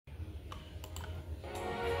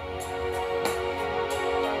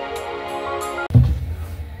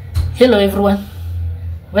Hello everyone,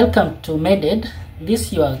 welcome to Meded. This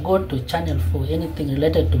is your go-to channel for anything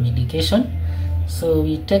related to medication. So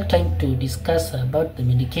we take time to discuss about the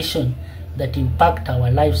medication that impact our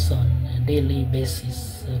lives on a daily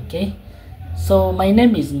basis. Okay, so my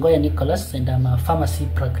name is Ngoya Nicholas and I'm a pharmacy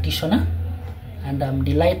practitioner, and I'm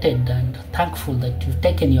delighted and thankful that you've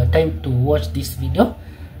taken your time to watch this video.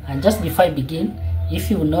 And just before I begin, if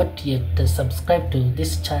you've not yet subscribed to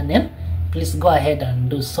this channel, please go ahead and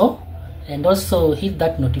do so, and also hit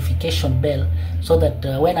that notification bell so that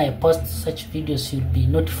when I post such videos you'll be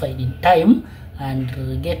notified in time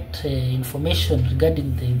and get information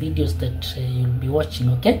regarding the videos that you'll be watching.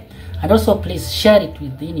 Okay, and also please share it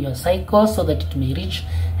within your cycle so that it may reach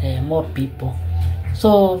more people.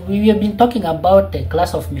 So we have been talking about a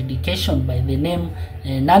class of medication by the name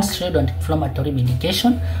non-steroidal anti-inflammatory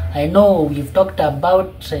medication. I know we've talked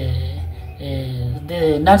about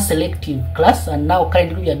the non-selective class, and now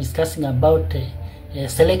currently we are discussing about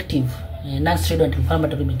selective non-steroidal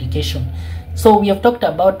anti-inflammatory medication. So we have talked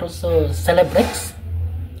about also Celebrex,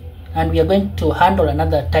 and we are going to handle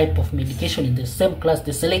another type of medication in the same class,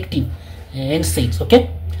 the selective NSAIDs. Okay,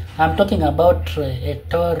 I'm talking about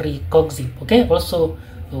Etoricoxib. Okay, also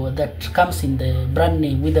that comes in the brand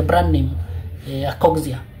name with the brand name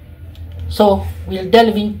Acoxia. So we'll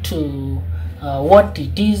delve into what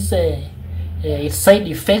it is, its side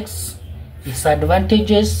effects, its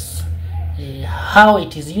advantages, how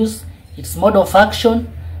it is used, its mode of action,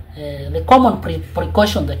 the common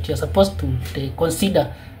precaution that you're supposed to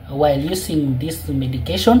consider while using this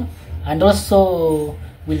medication, and also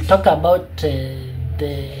we'll talk about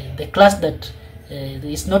the class that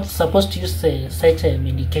is not supposed to use such a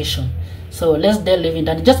medication. So let's delve in.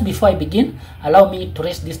 And just before I begin, allow me to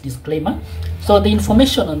raise this disclaimer. So the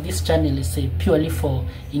information on this channel is purely for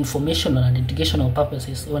informational and educational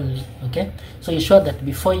purposes only. Okay, so ensure that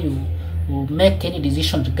before you make any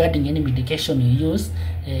decision regarding any medication you use,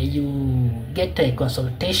 you get a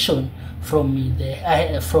consultation from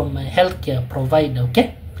a healthcare provider.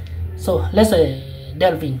 Okay, so let's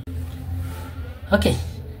delve in. Okay,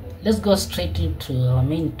 let's go straight into our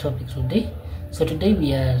main topic today. So today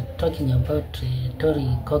we are talking about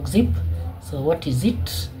Etoricoxib. So what is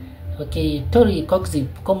it? Okay, Etoricoxib,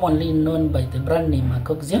 commonly known by the brand name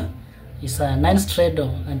Acoxia, is a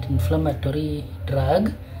non-steroidal anti-inflammatory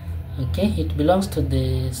drug. Okay, it belongs to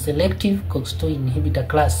the selective COX-2 inhibitor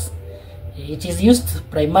class. It is used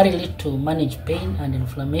primarily to manage pain and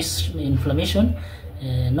inflammation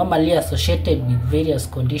normally associated with various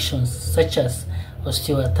conditions such as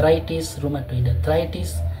osteoarthritis, rheumatoid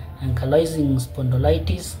arthritis, ankylosing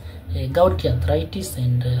spondylitis, gouty arthritis,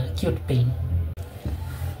 and acute pain.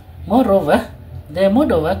 Moreover, the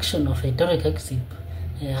mode of action of Etoricoxib,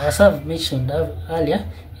 as I've mentioned earlier,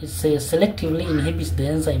 it selectively inhibits the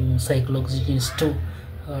enzyme cyclooxygenase 2,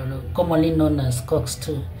 or commonly known as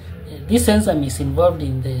COX-2. This enzyme is involved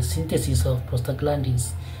in the synthesis of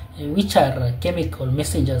prostaglandins, which are chemical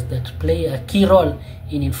messengers that play a key role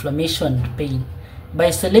in inflammation and pain. By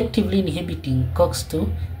selectively inhibiting COX-2,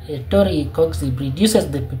 Etoricoxib reduces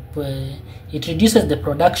the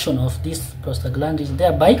production of these prostaglandins,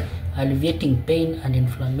 thereby alleviating pain and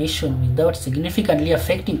inflammation without significantly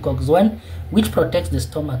affecting COX-1, which protects the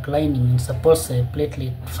stomach lining and supports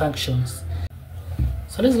platelet functions.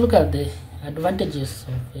 So let's look at the advantages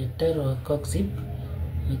of Etoricoxib.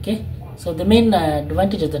 Okay, so the main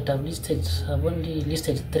advantages that I've only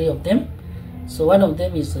listed 3 of them. So one of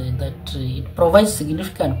them is that it provides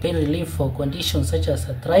significant pain relief for conditions such as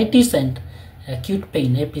arthritis and acute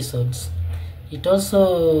pain episodes. It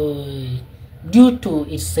also, due to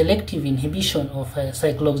its selective inhibition of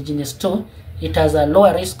cyclooxygenase 2, it has a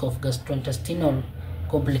lower risk of gastrointestinal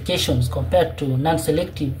complications compared to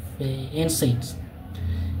non-selective NSAIDs.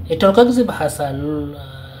 Etoricoxib has a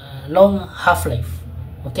long half-life.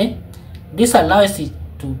 Okay, this allows it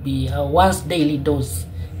to be a once daily dose,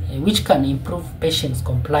 which can improve patients'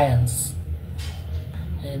 compliance.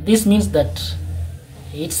 This means that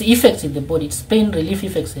its effects in the body, its pain relief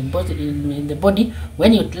effects in the body,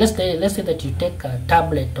 when you let's say that you take a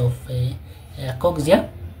tablet of Acoxia,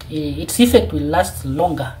 its effect will last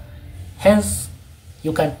longer. Hence,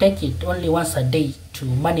 you can take it only once a day to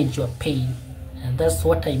manage your pain, and that's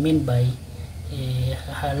what I mean by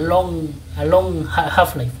a long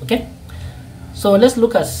half-life. Okay, so let's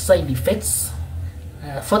look at side effects.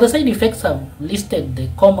 For the side effects, I've listed the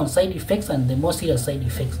common side effects and the more serious side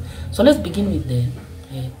effects. So let's begin with the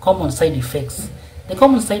common side effects. The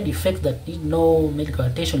common side effects that need no medical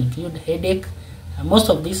attention include headache. Most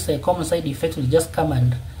of these common side effects will just come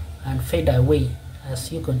and fade away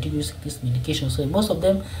as you continue using this medication. So most of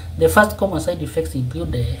them, the first common side effects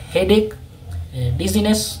include headache,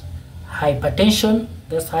 dizziness, hypertension,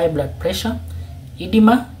 that's high blood pressure,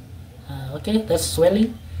 edema, okay, that's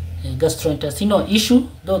swelling, gastrointestinal issue,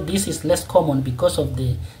 though this is less common because of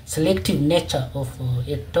the selective nature of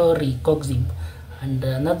Etoricoxib. And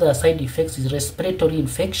another side effects is respiratory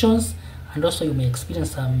infections, and also you may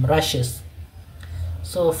experience some rashes.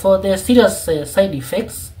 So for the serious side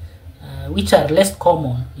effects, which are less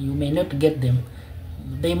common, you may not get them.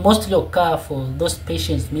 They mostly occur for those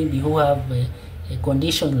patients maybe who have a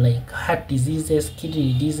condition like heart diseases,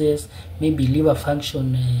 kidney diseases, maybe liver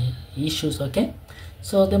function issues. Okay,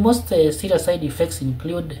 so the most serious side effects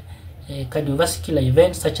include cardiovascular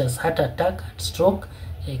events such as heart attack, stroke,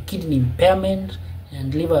 kidney impairment,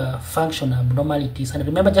 and liver function abnormalities. And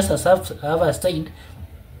remember, just as I've said,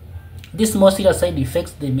 these more serious side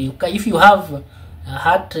effects, they may occur. If you have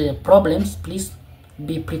heart problems, please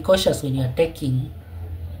be precautious when you are taking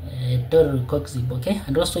Etoricoxib, okay?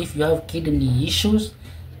 And also if you have kidney issues,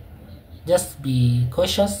 just be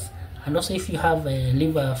cautious. And also if you have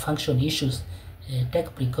liver function issues,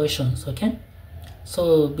 take precautions, okay?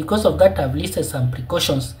 So because of that, I've listed some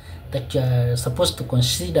precautions that you are supposed to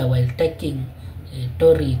consider while taking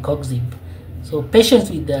Etoricoxib. So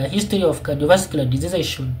patients with a history of cardiovascular diseases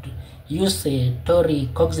should use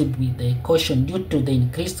Etoricoxib with caution due to the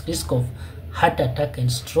increased risk of heart attack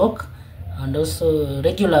and stroke. And also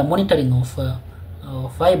regular monitoring of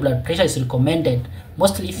high blood pressure is recommended,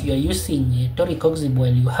 mostly if you are using Etoricoxib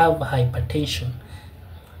while you have hypertension.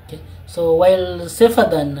 Okay, so while safer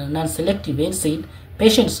than non-selective NSAID,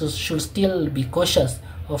 patients should still be cautious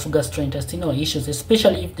of gastrointestinal issues,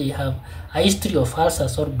 especially if they have a history of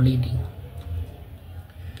ulcers or bleeding.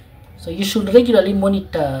 So you should regularly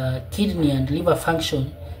monitor kidney and liver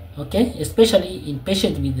function, okay, especially in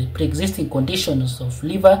patients with pre-existing conditions of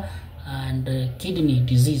liver and kidney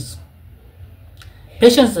disease.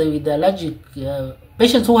 Patients with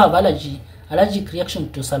patients who have allergic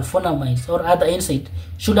reaction to sulfonamides or other NSAID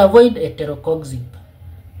should avoid Etoricoxib.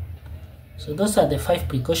 So those are the 5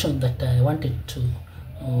 precautions that I wanted to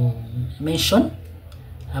mention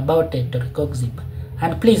about Etoricoxib.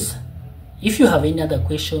 And please, if you have any other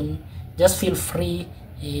question, just feel free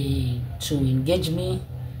to engage me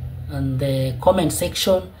on the comment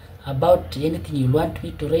section about anything you want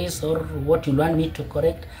me to raise or what you want me to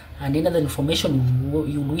correct, and any other information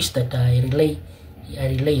you wish that I relay,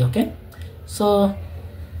 okay? So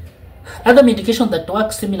other medications that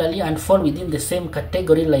work similarly and fall within the same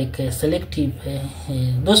category, like selective,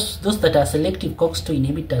 those that are selective COX-2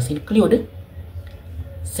 inhibitors, include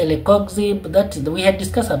Celecoxib, that we had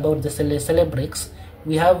discussed about the Celebrex.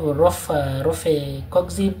 We have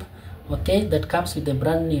Rofecoxib, okay, that comes with the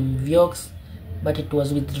brand name Vioxx, but it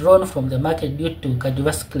was withdrawn from the market due to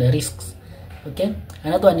cardiovascular risks. Okay,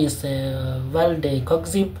 another one is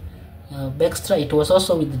Valdecoxib, Bextra. It was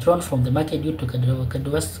also withdrawn from the market due to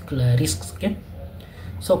cardiovascular risks. Okay,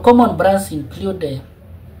 so common brands include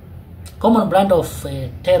common brand of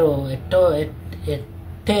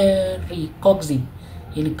Etoricoxib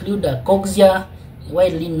include Coxia,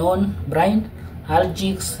 widely known brand,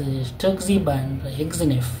 Algix, Toxib, and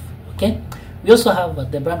Exinef. Okay, we also have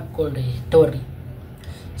the brand called Etori.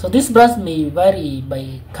 So these brands may vary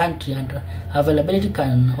by country, and availability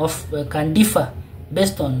can differ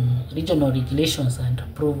based on regional regulations and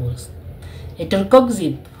approvals.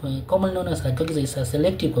 Etoricoxib, commonly known as Coxia, is a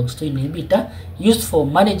selective COX-2 inhibitor used for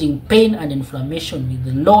managing pain and inflammation with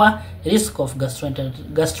lower risk of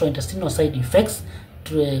gastrointestinal side effects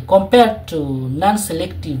compared to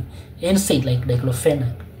non-selective NSAID like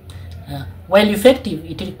diclofenac. While effective,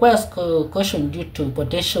 it requires caution due to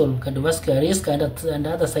potential cardiovascular risk and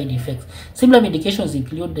other side effects. Similar medications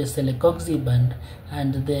include the Celecoxib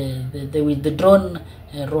and the withdrawn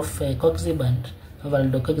Rofecoxib and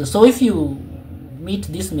Valdecoxib. So if you meet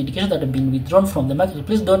these medications that have been withdrawn from the market,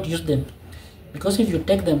 please don't use them, because if you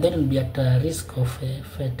take them, then you'll be at risk of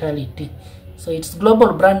fatality. So its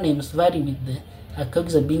global brand names vary, with the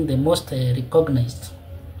Coxia being the most recognized.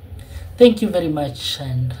 Thank you very much,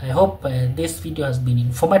 and I hope this video has been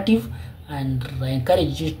informative, and I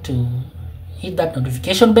encourage you to hit that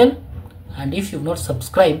notification bell, and if you've not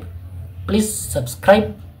subscribed, please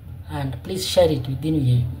subscribe, and please share it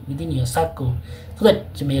within your circle so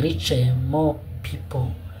that you may reach more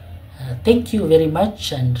people. Thank you very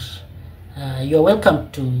much, and you're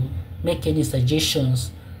welcome to make any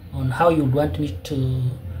suggestions on how you want me to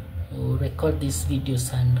record these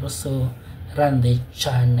videos and also run the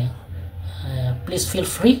channel. Please feel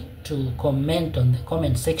free to comment on the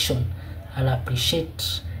comment section. I'll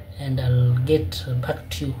appreciate, and I'll get back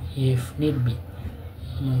to you if need be.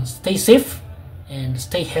 stay safe and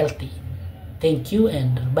stay healthy. Thank you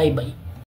and bye bye.